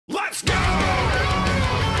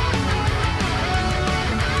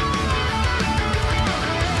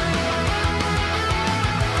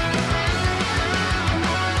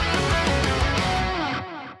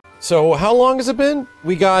So how long has it been?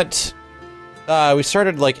 We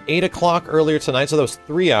started like 8 o'clock earlier tonight, so that was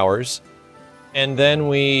 3 hours. And then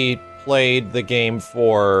we played the game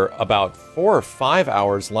for about 4 or 5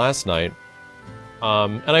 hours last night.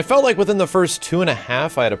 And I felt like within the first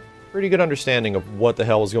 2.5, I had a pretty good understanding of what the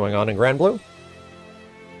hell was going on in GRANBLUE.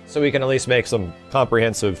 So we can at least make some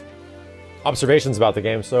comprehensive observations about the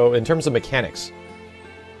game. So in terms of mechanics,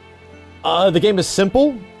 the game is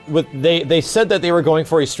simple. They said that they were going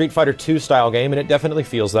for a Street Fighter 2 style game, and it definitely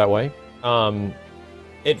feels that way.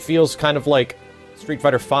 It feels kind of like Street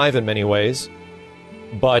Fighter 5 in many ways,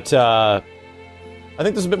 but I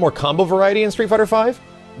think there's a bit more combo variety in Street Fighter 5.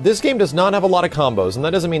 This game does not have a lot of combos, and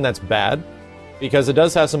that doesn't mean that's bad, because it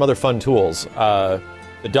does have some other fun tools. The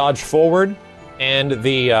dodge forward and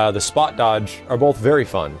the spot dodge are both very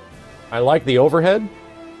fun. I like the overhead.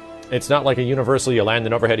 It's not like a universal, you land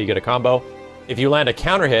an overhead, you get a combo. If you land a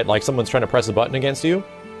counter hit, like someone's trying to press a button against you,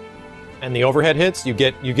 and the overhead hits, you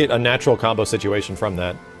get a natural combo situation from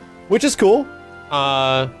that, which is cool.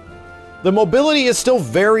 The mobility is still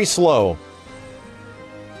very slow,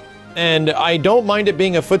 and I don't mind it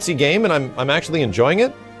being a footsie game, and I'm actually enjoying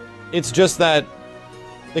it. It's just that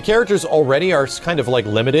the characters already are kind of like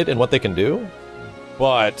limited in what they can do,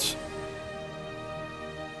 but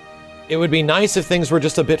it would be nice if things were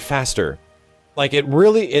just a bit faster. Like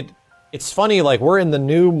it's funny, like we're in the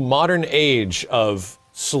new modern age of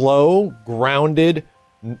slow, grounded,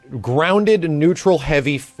 neutral,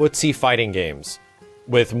 heavy footsie fighting games.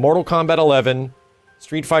 With Mortal Kombat 11,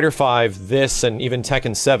 Street Fighter 5, this, and even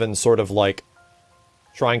Tekken 7 sort of like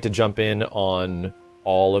trying to jump in on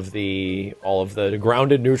all of the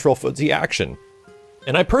grounded, neutral footsie action.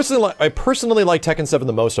 And I personally like Tekken 7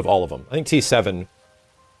 the most of all of them. I think T7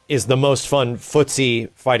 is the most fun footsie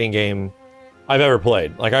fighting game I've ever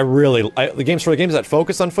played. Like the games that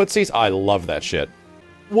focus on footsies, I love that shit.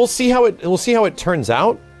 We'll see how it turns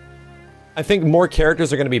out. I think more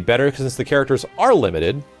characters are going to be better since the characters are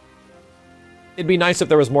limited. It'd be nice if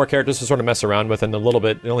there was more characters to sort of mess around with, and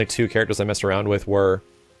the only 2 characters I messed around with were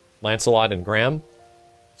Lancelot and Graham.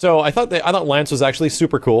 So I thought Lance was actually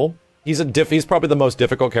super cool. He's probably the most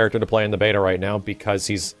difficult character to play in the beta right now because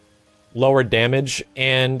he's lower damage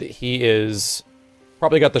and he is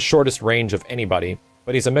probably got the shortest range of anybody.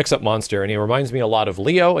 But he's a mix-up monster, and he reminds me a lot of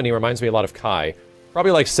Leo, and he reminds me a lot of Kai.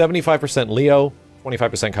 Probably like 75% Leo,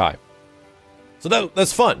 25% Kai. So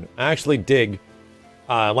that's fun. I actually dig.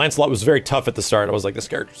 Lancelot was very tough at the start. I was like, this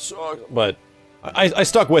character sucks, but I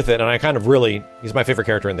stuck with it, and I kind of he's my favorite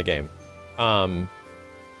character in the game.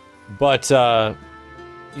 But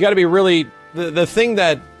you gotta be really, the thing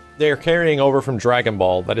that they're carrying over from Dragon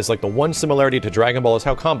Ball, that is like the one similarity to Dragon Ball, is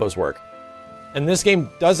how combos work. And this game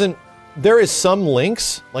doesn't, there is some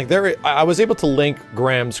links, like I was able to link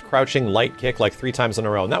Graham's crouching light kick like 3 times in a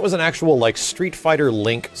row, and that was an actual like Street Fighter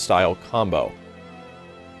Link style combo.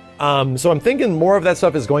 So I'm thinking more of that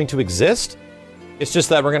stuff is going to exist. It's just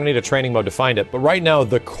that we're going to need a training mode to find it. But right now,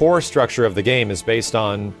 the core structure of the game is based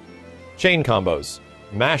on chain combos.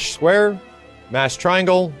 Mash square, mash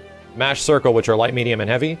triangle, mash circle, which are light, medium, and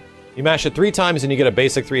heavy. You mash it 3 times and you get a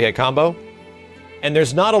basic 3-hit combo. And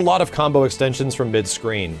there's not a lot of combo extensions from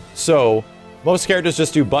mid-screen. So most characters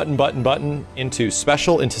just do button, button, button into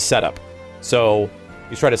special, into setup. So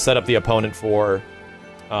you try to set up the opponent for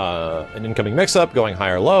an incoming mix-up, going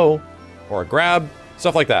high or low, or a grab,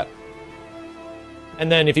 stuff like that. And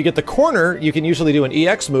then if you get the corner, you can usually do an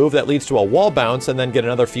EX move that leads to a wall bounce and then get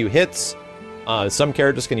another few hits. Some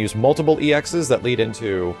characters can use multiple EXs that lead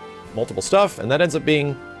into multiple stuff, and that ends up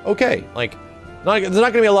being okay. Like, there's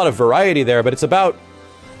not going to be a lot of variety there, but it's about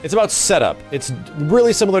setup. It's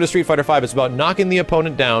really similar to Street Fighter 5. It's about knocking the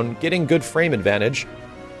opponent down, getting good frame advantage,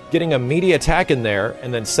 getting a meaty attack in there,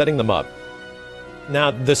 and then setting them up.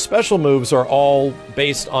 Now, the special moves are all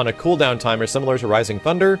based on a cooldown timer similar to Rising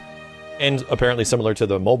Thunder, and apparently similar to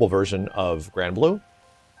the mobile version of GRANBLUE.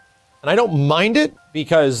 And I don't mind it,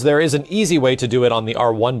 because there is an easy way to do it on the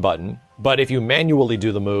R1 button, but if you manually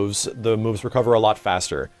do the moves recover a lot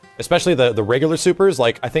faster. Especially the regular supers,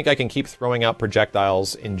 like, I think I can keep throwing out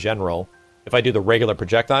projectiles in general if I do the regular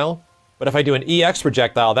projectile. But if I do an EX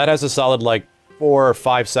projectile, that has a solid, like, 4 or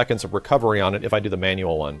 5 seconds of recovery on it if I do the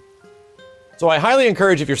manual one. So I highly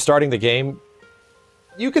encourage, if you're starting the game,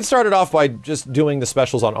 you could start it off by just doing the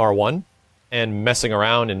specials on R1 and messing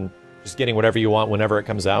around and just getting whatever you want whenever it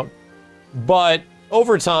comes out. But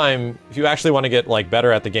over time, if you actually want to get, like,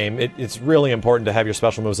 better at the game, it's really important to have your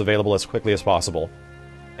special moves available as quickly as possible.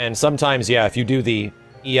 And sometimes, yeah, if you do the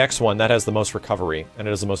EX one, that has the most recovery, and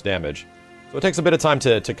it does the most damage. So it takes a bit of time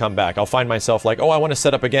to come back. I'll find myself like, oh, I want to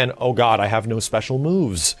set up again. Oh god, I have no special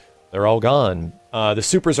moves. They're all gone. The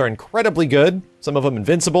supers are incredibly good. Some of them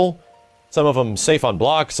invincible. Some of them safe on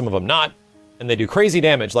block, some of them not. And they do crazy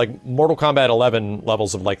damage, like Mortal Kombat 11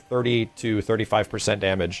 levels of like 30 to 35%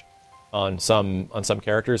 damage on some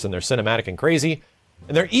characters, and they're cinematic and crazy.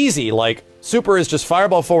 And they're easy, like, super is just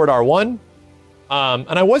fireball forward R1.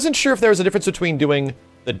 And I wasn't sure if there was a difference between doing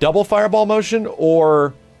the double fireball motion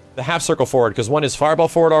or the half circle forward, because one is fireball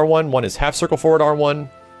forward R1, one is half circle forward R1.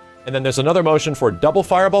 And then there's another motion for double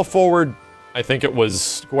fireball forward, I think it was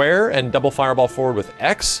square, and double fireball forward with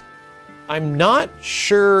X. I'm not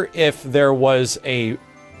sure if there was a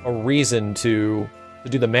reason to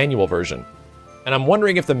do the manual version. And I'm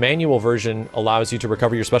wondering if the manual version allows you to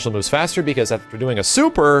recover your special moves faster, because after doing a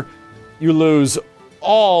super, you lose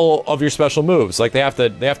all of your special moves. Like, they have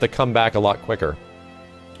to come back a lot quicker.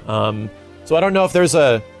 So I don't know if there's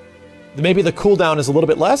maybe the cooldown is a little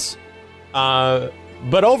bit less.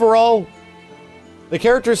 But overall, the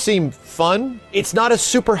characters seem fun. It's not a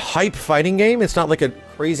super hype fighting game. It's not like a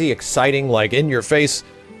crazy, exciting, like, in-your-face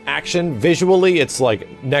action. Visually, it's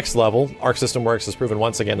like next level. Arc System Works has proven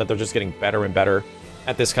once again that they're just getting better and better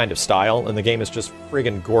at this kind of style, and the game is just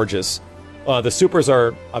friggin' gorgeous. The supers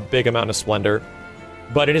are a big amount of splendor,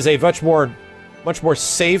 but it is a much more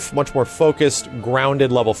safe, much more focused,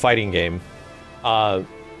 grounded level fighting game that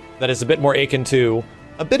is a bit more akin to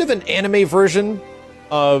a bit of an anime version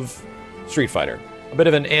of Street Fighter. A bit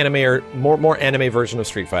of an anime or more anime version of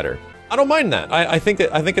Street Fighter. I don't mind that. I think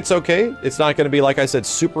it's okay. It's not going to be, like I said,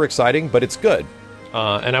 super exciting, but it's good.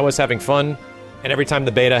 And I was having fun, and every time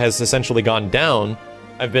the beta has essentially gone down,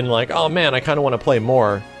 I've been like, oh man, I kind of want to play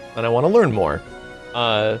more, and I want to learn more.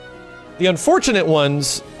 The unfortunate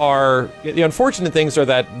things are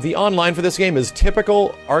that the online for this game is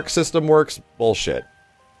typical Arc System Works bullshit.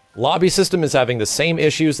 Lobby system is having the same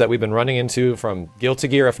issues that we've been running into from Guilty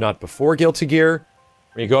Gear, if not before Guilty Gear.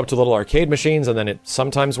 Where you go up to little arcade machines and then it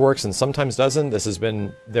sometimes works and sometimes doesn't. This has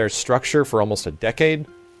been their structure for almost a decade,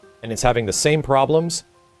 and it's having the same problems.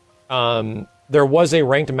 There was a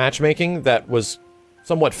ranked matchmaking that was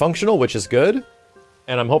somewhat functional, which is good,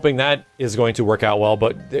 and I'm hoping that is going to work out well,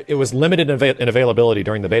 but it was limited in availability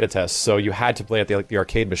during the beta test, so you had to play at the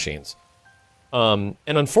arcade machines. And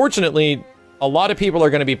unfortunately, a lot of people are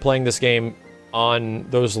going to be playing this game on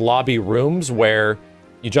those lobby rooms where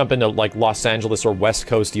you jump into, like, Los Angeles or West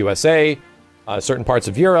Coast USA, certain parts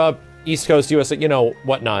of Europe, East Coast USA, you know,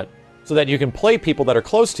 whatnot, so that you can play people that are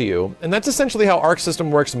close to you. And that's essentially how Arc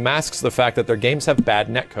System Works masks the fact that their games have bad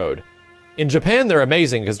netcode. In Japan, they're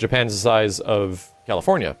amazing because Japan's the size of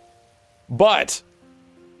California. But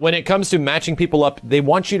when it comes to matching people up, they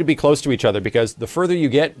want you to be close to each other because the further you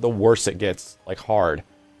get, the worse it gets, like hard.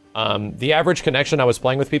 The average connection I was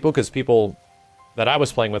playing with people, because people that I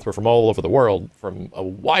was playing with were from all over the world, from a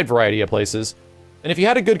wide variety of places. And if you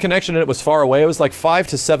had a good connection and it was far away, it was like 5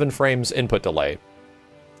 to 7 frames input delay.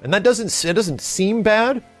 And that doesn't seem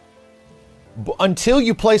bad until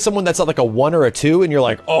you play someone that's at like a 1 or a 2 and you're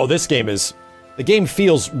like, oh, the game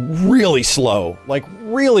feels really slow. Like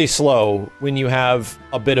really slow when you have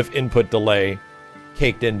a bit of input delay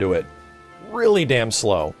caked into it. Really damn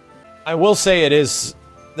slow. I will say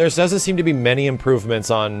there doesn't seem to be many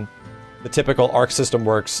improvements on the typical Arc System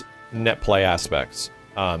Works net play aspects.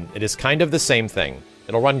 It is kind of the same thing.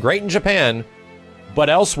 It'll run great in Japan, but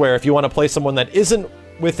elsewhere, if you want to play someone that isn't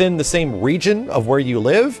within the same region of where you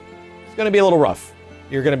live, it's going to be a little rough.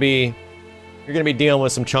 You're going to be dealing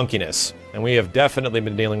with some chunkiness, and we have definitely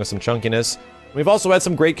been dealing with some chunkiness. We've also had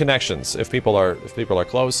some great connections if people are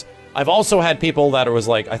close. I've also had people that was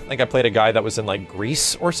like, I think I played a guy that was in like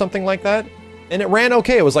Greece or something like that, and it ran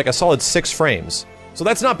okay. It was like a solid 6 frames. So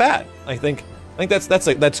that's not bad. I think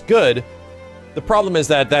that's good. The problem is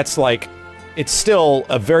that it's still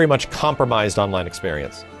a very much compromised online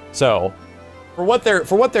experience. So for what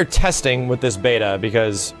they're testing with this beta,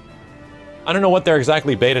 because I don't know what they're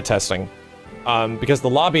exactly beta testing, because the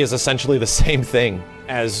lobby is essentially the same thing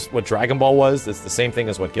as what Dragon Ball was. It's the same thing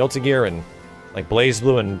as what Guilty Gear and like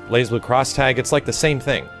BlazBlue and BlazBlue Cross Tag. It's like the same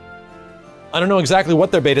thing. I don't know exactly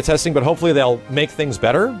what they're beta testing, but hopefully they'll make things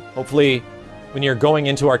better. Hopefully, when you're going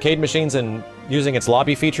into arcade machines and using its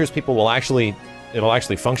lobby features, it'll actually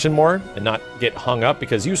function more and not get hung up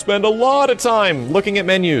because you spend a lot of time looking at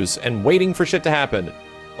menus and waiting for shit to happen.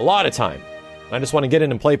 A lot of time. I just want to get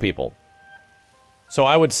in and play people. So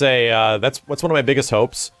I would say that's one of my biggest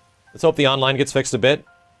hopes. Let's hope the online gets fixed a bit,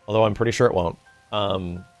 although I'm pretty sure it won't.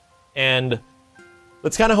 And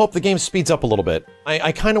let's kind of hope the game speeds up a little bit.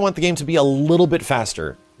 I kind of want the game to be a little bit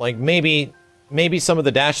faster. like maybe some of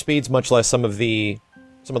the dash speeds, much less some of the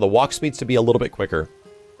walk speeds, to be a little bit quicker,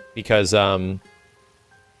 because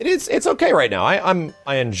it's okay right now.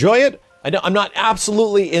 I enjoy it. I'm not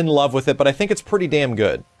absolutely in love with it, but I think it's pretty damn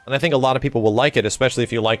good, and I think a lot of people will like it, especially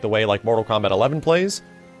if you like the way like Mortal Kombat 11 plays,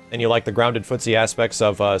 and you like the grounded footsie aspects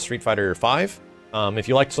of Street Fighter 5. If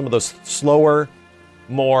you like some of those slower,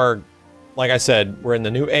 more, like I said, we're in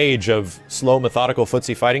the new age of slow, methodical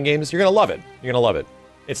footsie fighting games, you're gonna love it. You're gonna love it.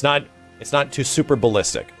 It's not too super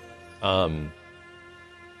ballistic. Oh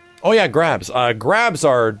yeah, grabs. Grabs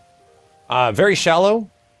are very shallow.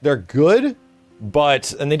 They're good,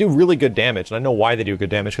 and they do really good damage. And I know why they do good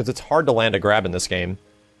damage, because it's hard to land a grab in this game.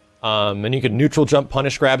 And you can neutral jump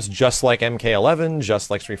punish grabs just like MK11, just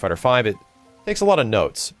like Street Fighter 5. It takes a lot of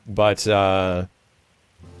notes, but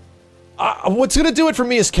what's gonna do it for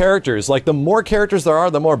me is characters. Like, the more characters there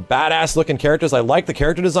are, the more badass looking characters. I like the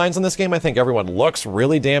character designs in this game. I think everyone looks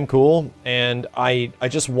really damn cool, and I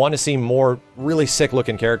just want to see more really sick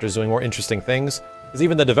looking characters doing more interesting things. Because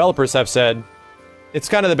even the developers have said, it's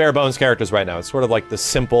kind of the bare bones characters right now. It's sort of like the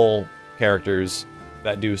simple characters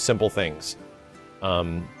that do simple things.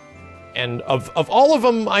 And of all of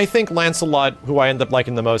them, I think Lancelot, who I end up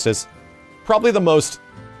liking the most, is probably the most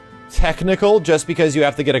technical, just because you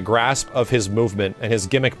have to get a grasp of his movement, and his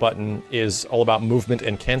gimmick button is all about movement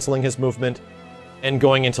and canceling his movement, and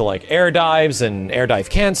going into like air dives and air dive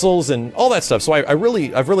cancels and all that stuff. So I've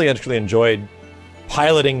really actually enjoyed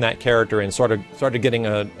piloting that character and started getting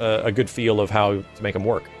a good feel of how to make him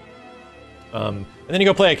work. And then you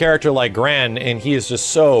go play a character like Gran, and he is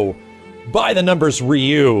just so by the numbers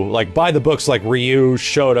Ryu, like by the books, like Ryu,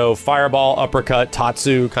 Shoto, Fireball, Uppercut,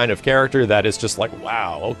 Tatsu kind of character that is just like,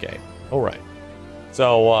 wow, okay, all right.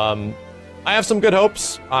 So I have some good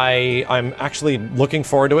hopes. I'm actually looking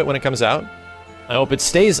forward to it when it comes out. I hope it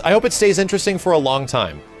stays interesting for a long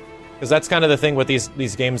time, because that's kind of the thing with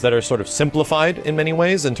these games that are sort of simplified in many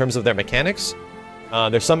ways in terms of their mechanics.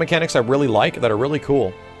 There's some mechanics I really like that are really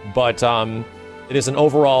cool, but it is an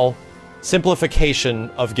overall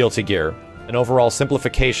simplification of Guilty Gear, an overall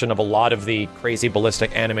simplification of a lot of the crazy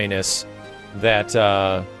ballistic anime-ness that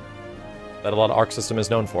a lot of Arc System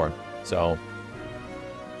is known for. So,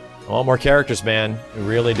 I want more characters, man. I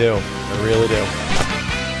really do. I really do.